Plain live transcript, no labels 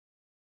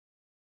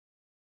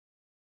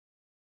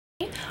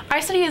Our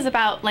study is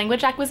about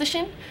language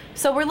acquisition,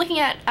 so we're looking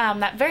at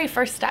that very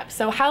first step,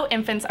 so how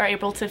infants are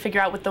able to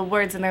figure out what the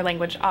words in their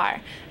language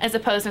are, as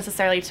opposed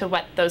necessarily to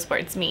what those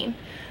words mean.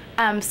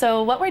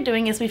 So what we're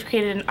doing is we've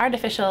created an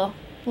artificial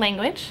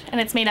language,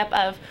 and it's made up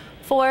of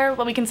 4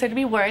 what we consider to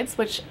be words,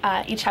 which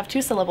each have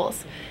 2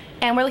 syllables.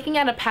 And we're looking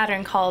at a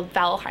pattern called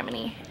vowel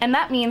harmony. And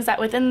that means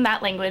that within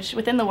that language,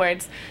 within the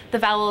words, the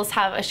vowels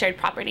have a shared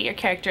property or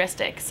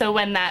characteristic. So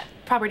when that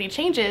property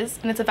changes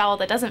and it's a vowel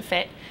that doesn't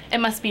fit, it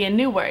must be a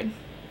new word.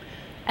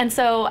 And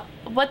so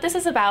what this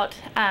is about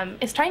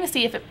is trying to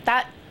see if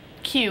that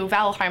cue,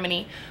 vowel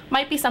harmony,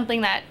 might be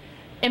something that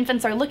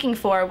infants are looking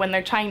for when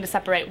they're trying to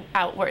separate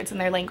out words in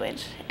their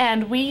language.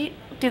 And we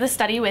do the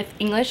study with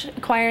English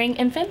acquiring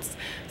infants.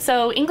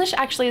 So English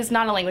actually is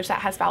not a language that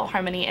has vowel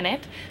harmony in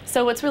it.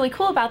 So what's really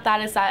cool about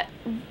that is that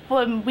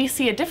when we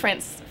see a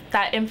difference,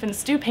 that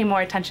infants do pay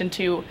more attention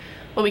to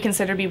what we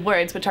consider to be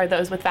words, which are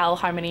those with vowel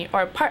harmony,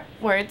 or part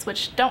words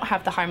which don't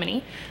have the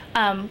harmony.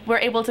 We're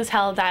able to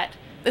tell that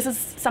this is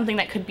something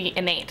that could be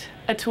innate,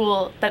 a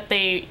tool that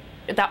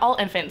all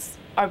infants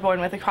are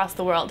born with across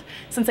the world,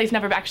 since they've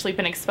never actually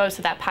been exposed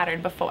to that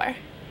pattern before.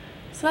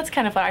 So that's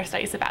kind of what our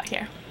study is about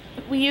here.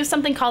 We use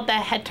something called the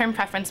head-turn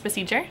preference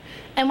procedure,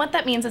 and what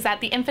that means is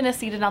that the infant is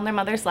seated on their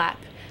mother's lap,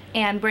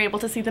 and we're able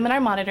to see them in our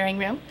monitoring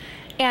room,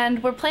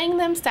 and we're playing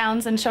them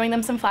sounds and showing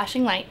them some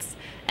flashing lights.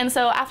 And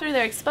so after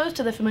they're exposed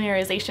to the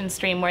familiarization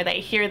stream where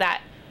they hear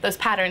those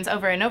patterns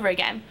over and over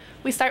again,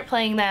 we start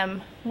playing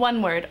them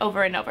one word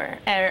over and over,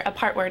 or a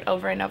part word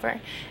over and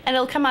over. And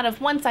it'll come out of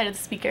one side of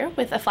the speaker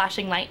with a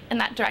flashing light in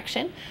that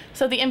direction.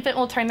 So the infant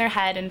will turn their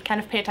head and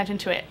kind of pay attention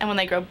to it. And when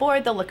they grow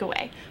bored, they'll look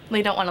away.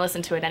 They don't want to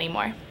listen to it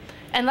anymore.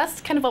 And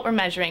that's kind of what we're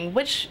measuring,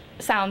 which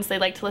sounds they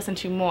like to listen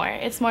to more.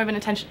 It's more of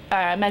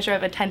a measure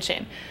of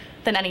attention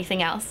than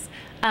anything else.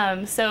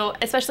 So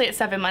especially at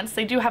 7 months,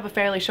 they do have a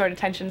fairly short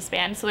attention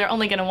span, so they're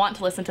only going to want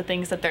to listen to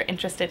things that they're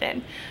interested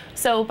in.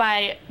 So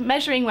by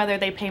measuring whether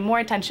they pay more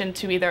attention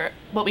to either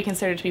what we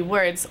consider to be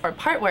words or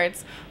part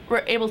words,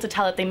 we're able to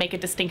tell that they make a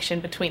distinction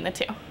between the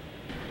two.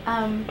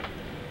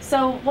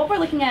 So what we're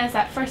looking at is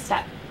that first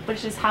step,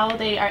 which is how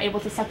they are able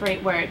to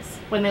separate words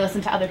when they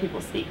listen to other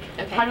people speak.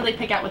 Okay. How do they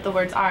pick out what the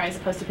words are as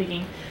opposed to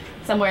picking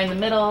somewhere in the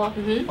middle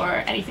or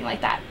anything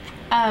like that.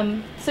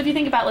 So if you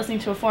think about listening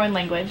to a foreign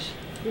language,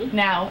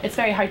 now it's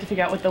very hard to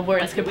figure out what the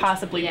words could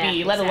possibly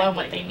be, let alone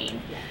what they mean.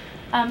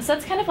 So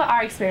that's kind of what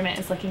our experiment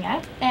is looking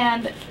at,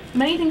 and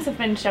many things have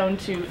been shown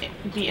to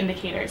be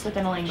indicators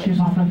within a language.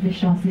 That's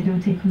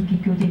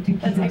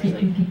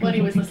actually what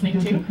he was listening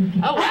to.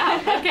 Oh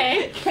wow,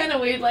 okay. Kind of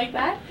weird like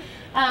that.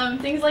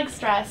 Things like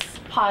stress,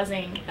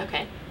 pausing,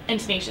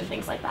 intonation,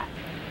 things like that.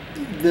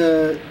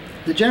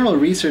 The general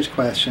research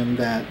question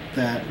that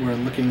we're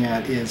looking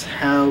at is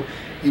how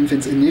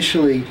infants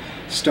initially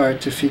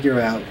start to figure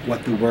out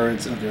what the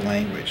words of their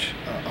language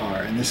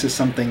are. And this is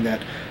something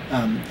that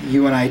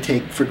you and I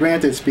take for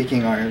granted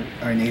speaking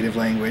our native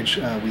language.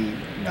 We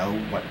know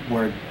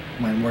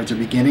when words are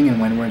beginning and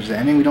when words are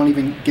ending. We don't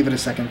even give it a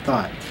second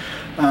thought.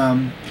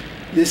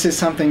 This is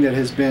something that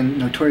has been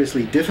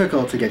notoriously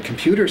difficult to get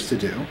computers to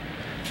do.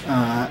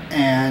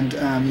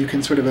 You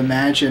can sort of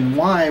imagine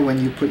why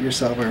when you put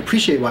yourself, or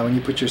appreciate why when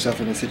you put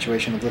yourself in a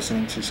situation of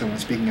listening to someone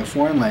speaking a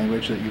foreign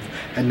language that you've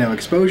had no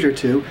exposure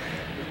to.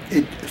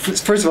 It,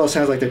 first of all, it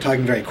sounds like they're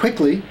talking very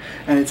quickly,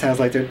 and it sounds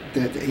like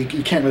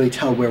you can't really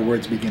tell where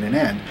words begin and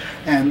end.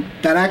 And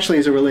that actually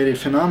is a related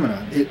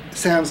phenomenon. It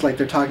sounds like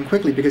they're talking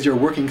quickly because you're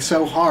working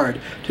so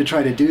hard to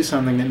try to do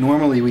something that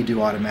normally we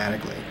do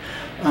automatically.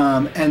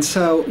 And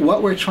so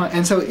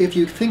if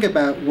you think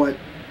about what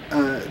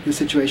the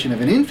situation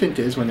of an infant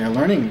is when they're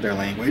learning their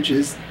language,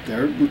 is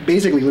they're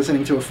basically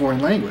listening to a foreign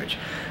language,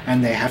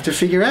 and they have to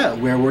figure out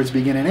where words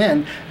begin and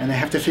end, and they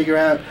have to figure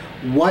out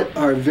what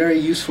are very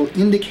useful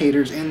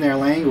indicators in their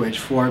language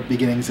for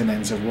beginnings and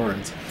ends of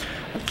words.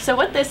 So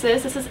what this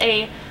is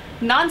a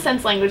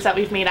nonsense language that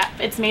we've made up.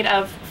 It's made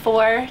of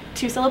 4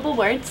 two-syllable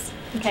words,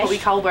 what we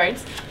call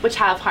words, which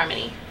have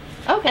harmony.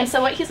 Okay. And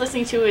so what he's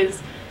listening to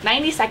is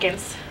 90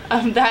 seconds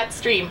of that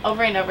stream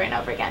over and over and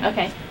over again.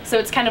 Okay. So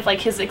it's kind of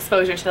like his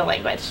exposure to the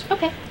language.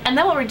 Okay. And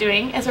then what we're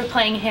doing is we're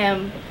playing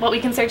him what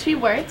we consider to be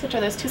words, which are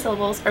those 2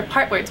 syllables, or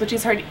part words, which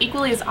he's heard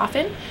equally as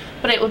often,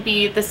 but it would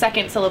be the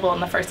second syllable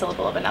and the first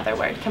syllable of another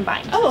word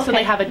combined. Oh, okay. So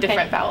they have a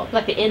different vowel.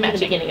 Like the end and the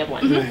beginning of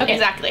one. Mm-hmm. Okay.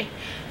 Exactly.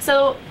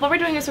 So what we're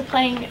doing is we're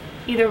playing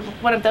either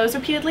one of those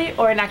repeatedly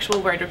or an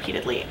actual word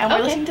repeatedly. And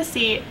we're listening to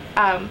see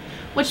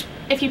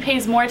if he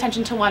pays more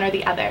attention to one or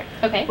the other,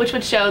 which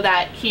would show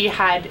that he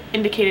had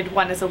indicated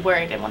one as a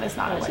word and one is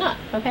not a word. It's not.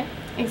 Okay.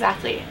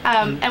 Exactly.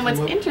 And what's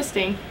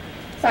interesting...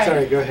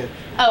 Sorry, go ahead.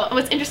 Oh,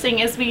 what's interesting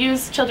is we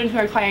use children who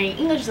are acquiring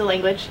English as a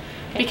language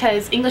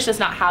because English does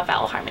not have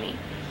vowel harmony,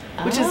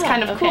 which is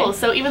kind of cool.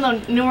 So even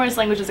though numerous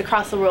languages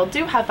across the world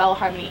do have vowel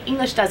harmony,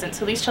 English doesn't.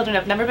 So these children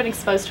have never been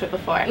exposed to it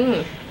before,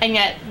 and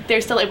yet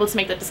they're still able to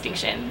make that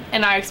distinction.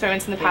 In our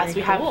experiments in the past,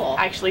 we have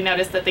actually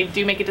noticed that they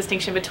do make a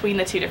distinction between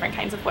the 2 different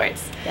kinds of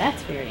words.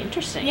 That's very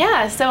interesting.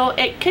 Yeah, so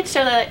it could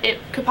show that it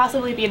could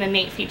possibly be an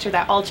innate feature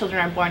that all children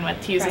are born with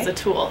to use as a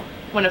tool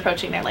when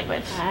approaching their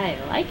language. I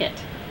like it.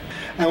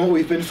 And what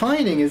we've been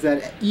finding is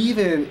that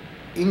even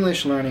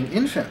English learning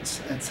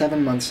infants at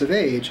 7 months of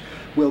age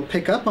will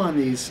pick up on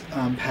these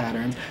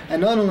patterns,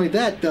 and not only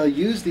that, they'll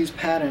use these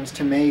patterns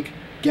to make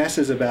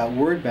guesses about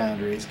word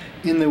boundaries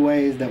in the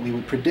ways that we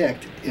would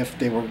predict if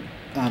they were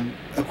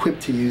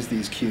equipped to use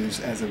these cues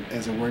as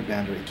a word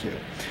boundary cue.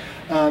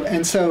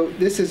 And so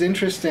this is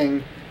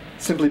interesting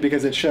simply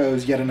because it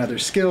shows yet another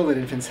skill that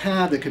infants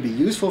have that could be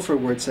useful for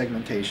word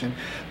segmentation,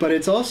 but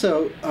it's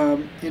also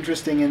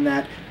interesting in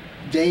that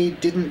they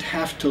didn't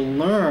have to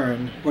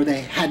learn, or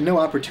they had no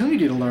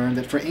opportunity to learn,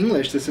 that for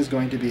English this is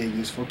going to be a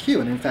useful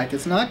cue, and in fact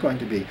it's not going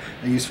to be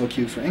a useful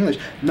cue for English.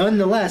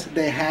 Nonetheless,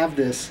 they have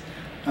this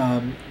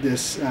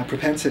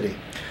propensity.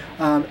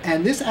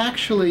 And this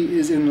actually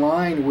is in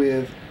line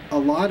with a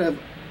lot of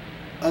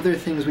other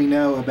things we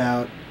know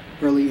about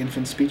early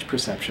infant speech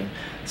perception.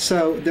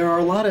 So there are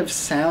a lot of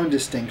sound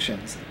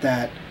distinctions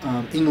that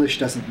English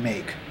doesn't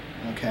make,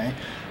 okay?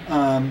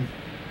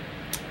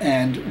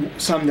 And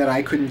some that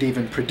I couldn't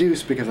even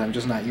produce because I'm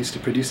just not used to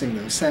producing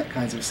those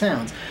kinds of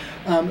sounds.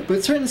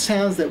 But certain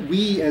sounds that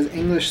we as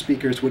English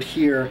speakers would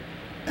hear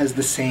as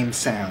the same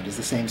sound, as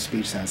the same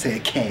speech sound, say a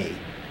K,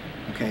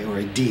 okay, or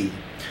a D.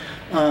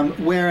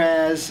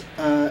 Whereas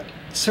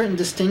certain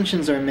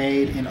distinctions are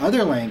made in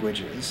other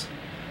languages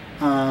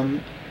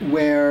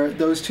where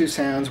those two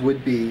sounds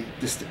would be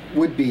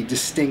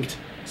distinct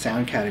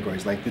sound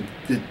categories, like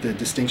the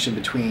distinction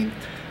between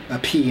a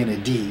P and a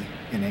D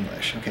in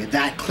English. Okay,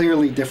 that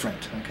clearly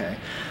different. Okay,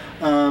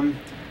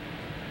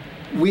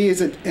 we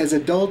as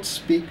adult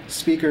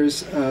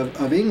speakers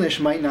of English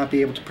might not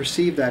be able to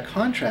perceive that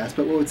contrast,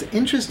 but what's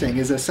interesting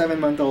is a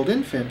 7-month-old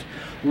infant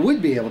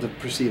would be able to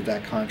perceive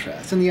that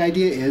contrast. And the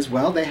idea is,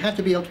 well, they have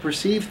to be able to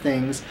perceive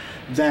things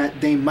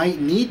that they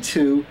might need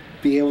to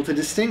be able to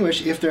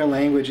distinguish if their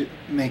language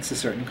makes a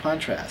certain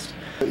contrast.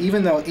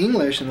 Even though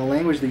English and the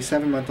language these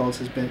 7-month-olds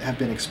have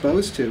been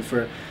exposed to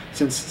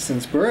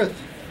since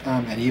birth,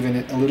 and even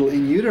a little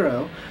in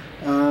utero,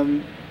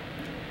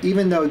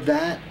 even though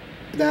that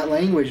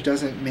language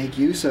doesn't make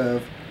use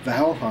of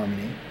vowel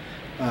harmony,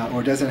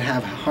 or doesn't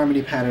have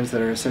harmony patterns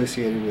that are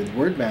associated with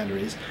word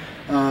boundaries,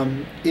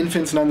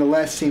 infants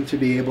nonetheless seem to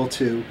be able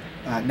to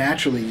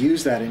naturally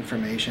use that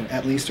information,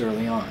 at least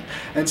early on.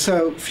 And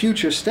so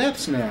future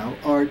steps now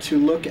are to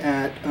look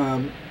at,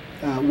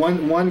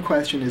 one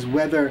question is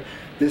whether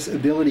this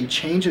ability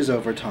changes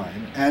over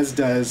time, as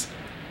does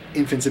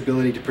infants'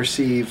 ability to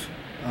perceive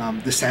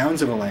the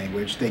sounds of a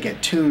language. They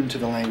get tuned to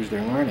the language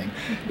they're learning.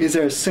 Is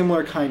there a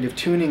similar kind of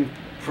tuning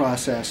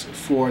process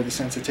for the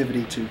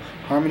sensitivity to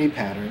harmony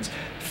patterns?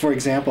 For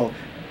example,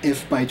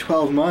 if by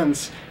 12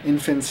 months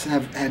infants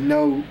have had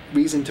no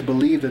reason to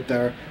believe that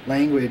their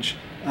language,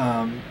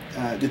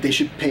 that they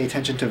should pay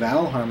attention to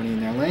vowel harmony in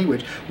their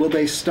language, will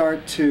they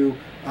start to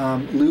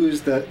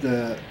lose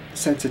the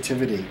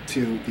sensitivity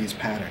to these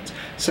patterns?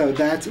 So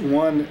that's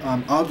one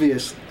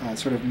obvious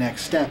sort of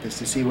next step, is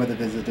to see whether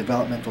there's a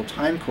developmental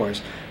time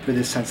course for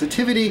this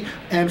sensitivity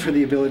and for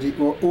the ability,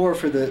 or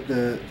for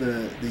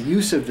the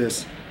use of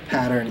this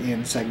pattern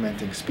in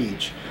segmenting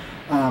speech.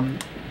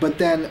 But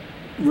then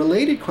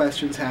related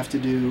questions have to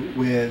do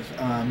with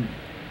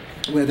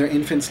whether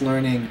infants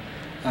learning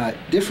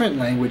different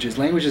languages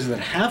that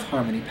have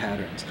harmony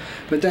patterns,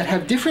 but that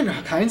have different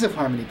kinds of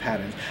harmony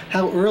patterns.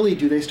 How early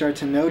do they start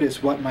to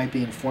notice what might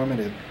be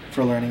informative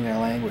for learning their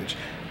language?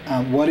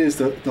 What is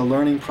the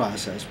learning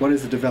process? What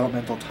is the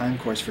developmental time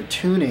course for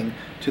tuning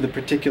to the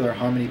particular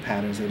harmony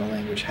patterns that a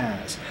language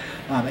has?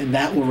 And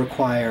that will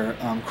require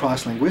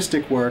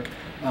cross-linguistic work,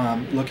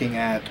 looking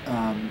at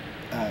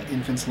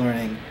infants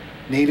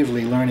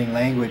natively learning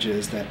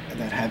languages that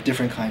have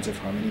different kinds of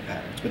harmony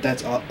patterns. But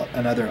that's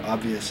another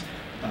obvious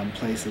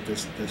place that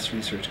this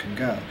research can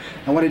go.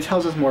 And what it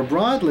tells us more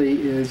broadly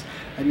is,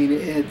 I mean,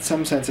 in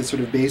some sense, it's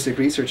sort of basic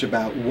research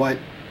about what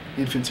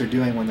infants are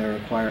doing when they're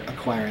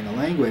acquiring a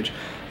language,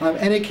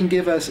 and it can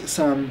give us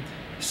some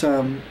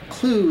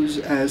clues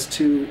as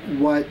to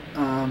what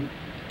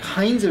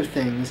kinds of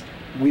things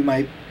we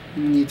might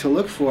need to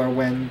look for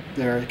when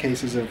there are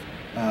cases of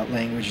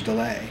language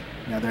delay.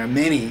 Now, there are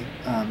many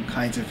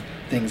kinds of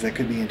things that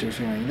could be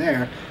interfering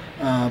there.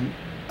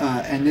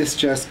 And this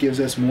just gives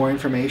us more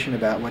information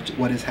about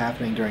what is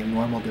happening during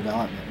normal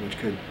development, which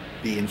could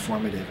be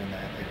informative in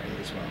that area.